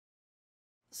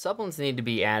Supplements need to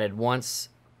be added once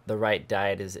the right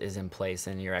diet is in place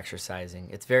and you're exercising.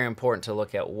 It's very important to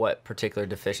look at what particular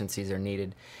deficiencies are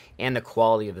needed and the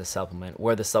quality of the supplement,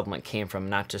 where the supplement came from,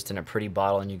 not just in a pretty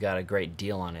bottle and you got a great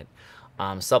deal on it.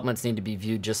 Supplements need to be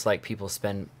viewed just like people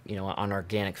spend, on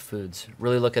organic foods.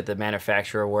 Really look at the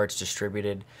manufacturer, where it's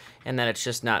distributed, and that it's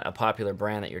just not a popular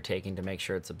brand that you're taking to make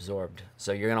sure it's absorbed.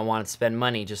 So you're going to want to spend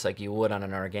money just like you would on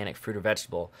an organic fruit or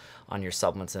vegetable on your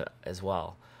supplements as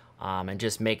well. And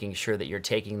just making sure that you're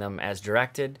taking them as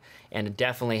directed, and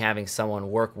definitely having someone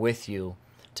work with you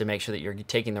to make sure that you're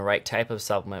taking the right type of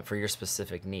supplement for your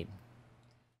specific need.